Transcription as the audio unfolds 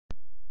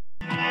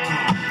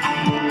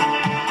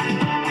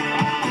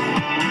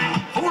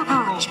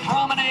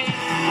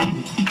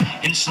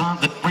and some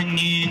that bring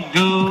you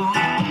go.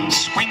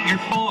 Swing your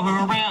boy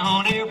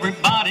around,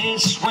 everybody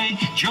swing.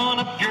 Join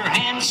up your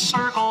hands,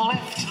 circle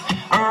left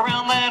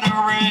around that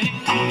ring.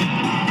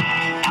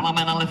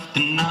 Allemande left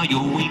and now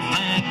you'll weep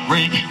that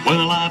ring.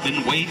 Well, I've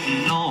been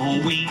waiting all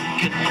week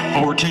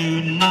for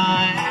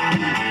tonight.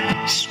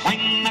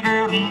 Swing the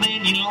girl and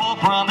then you'll all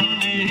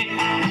promenade.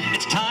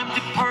 It's time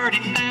to party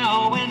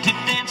now and to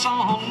dance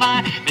all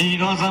night,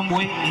 because I'm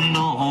waiting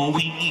all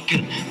week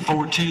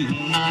for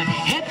tonight.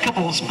 Head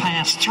couples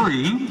pass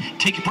through,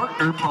 take your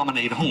partner,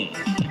 promenade home.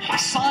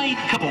 Side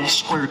couples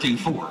square through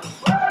four.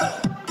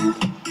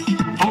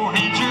 Four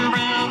hands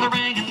around the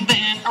ring and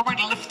then a right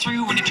and left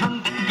through when you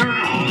turn the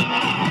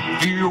girl.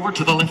 Veer over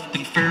to the left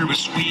and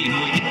Ferris wheel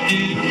you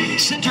do.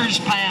 Centers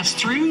pass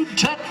through,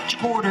 touch a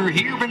quarter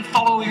here and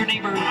follow your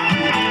neighbor.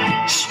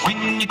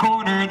 Swing your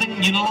corner,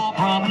 then you'll all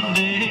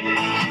promenade.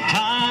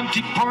 Time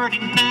to party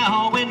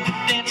now and to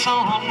dance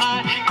all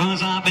night,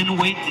 cause I've been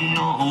waiting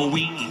all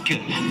week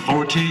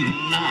for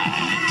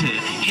tonight.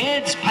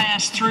 Heads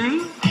pass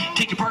through,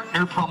 take your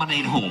partner,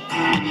 promenade home.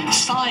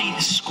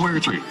 Sides square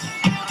through.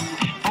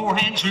 Four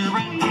hands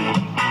around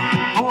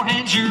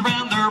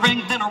the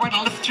ring, then a right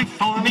and left through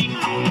for me.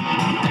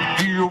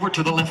 Veer over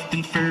to the left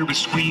and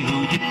Ferris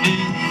wheel you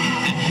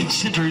do.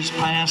 Centers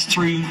pass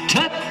through,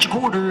 touch a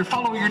quarter,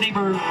 follow your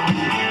neighbor.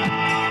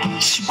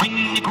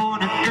 Swing your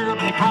corner, girl,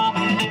 and you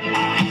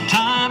promenade.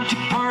 Time to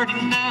party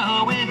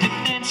now and to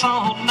dance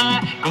all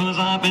night, cause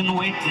I've been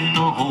waiting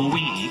all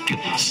week.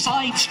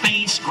 Side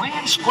space,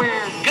 grand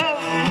square, go!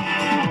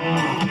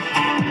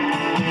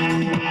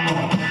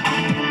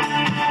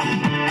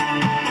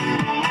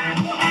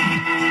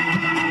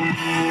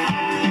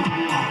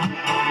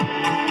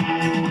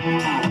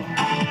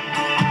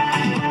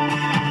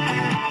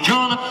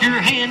 Join up your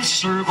hands,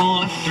 circle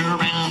left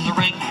around the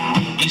ring.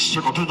 You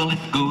circle to the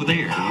left, go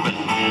there. But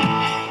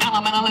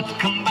Allemande left,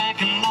 come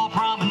back and all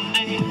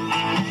promenade.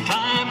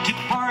 Time to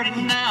party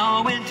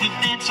now and to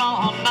dance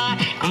all night,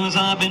 cause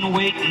I've been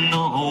waiting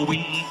all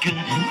week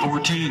for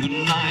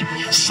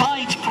tonight.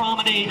 Sides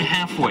promenade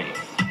halfway.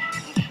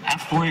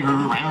 Halfway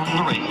around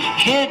the ring.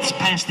 Heads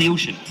past the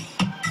ocean.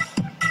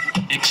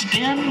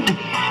 Extend,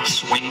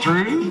 swing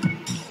through.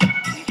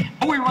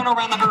 Boy, run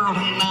around the girl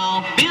and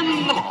now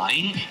bend the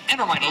line and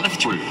a right and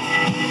left through.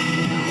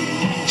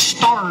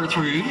 Star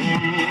through,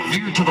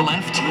 veer to the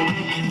left,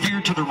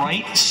 veer to the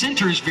right,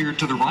 centers veer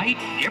to the right,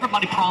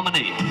 everybody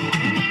promenade.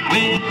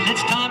 Well,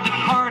 it's time to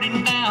party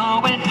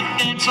now and to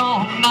dance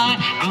all night,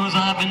 cause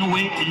I've been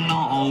waiting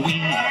all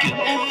week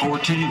for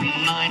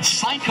tonight.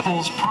 Side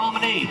couples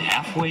promenade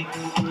halfway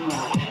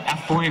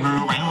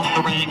around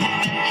the ring.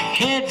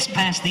 Heads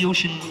past the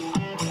ocean.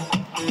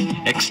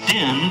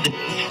 Extend,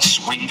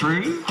 swing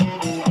through.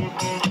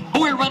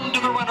 Boy, run to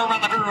the right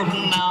around the girl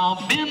now.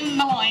 Bend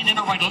the line and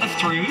a right and left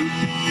through.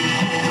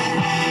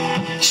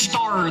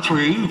 Star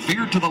through,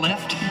 veer to the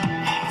left,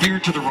 veer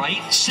to the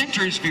right,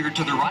 centers veer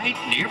to the right,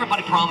 and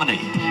everybody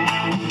promenade.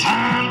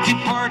 Time to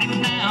party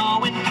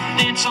now and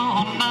to dance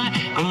all night,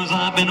 cause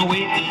I've been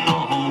waiting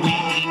all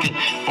week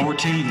for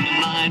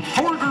tonight.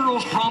 Four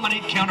girls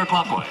promenade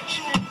counterclockwise.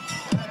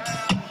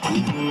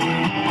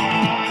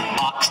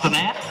 Ox the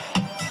gnat.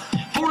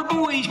 Four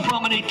boys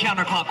promenade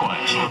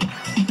counterclockwise.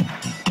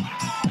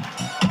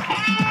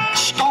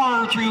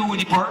 Star through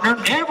with your partner.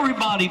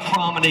 Everybody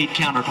promenade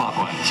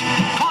counterclockwise.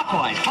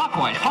 Clockwise,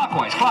 clockwise,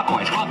 clockwise,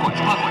 clockwise, clockwise,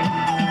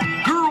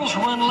 clockwise. Girls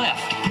run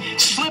left.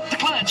 Slip the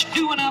clutch.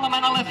 Do an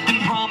Allemande left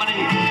and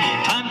promenade.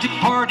 Time to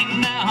party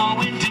now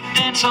and to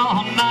dance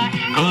all night,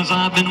 cause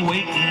I've been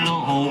waiting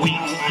all week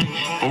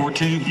for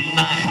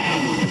tonight.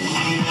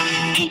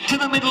 8 to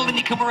the middle and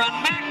you come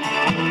around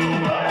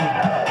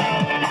back.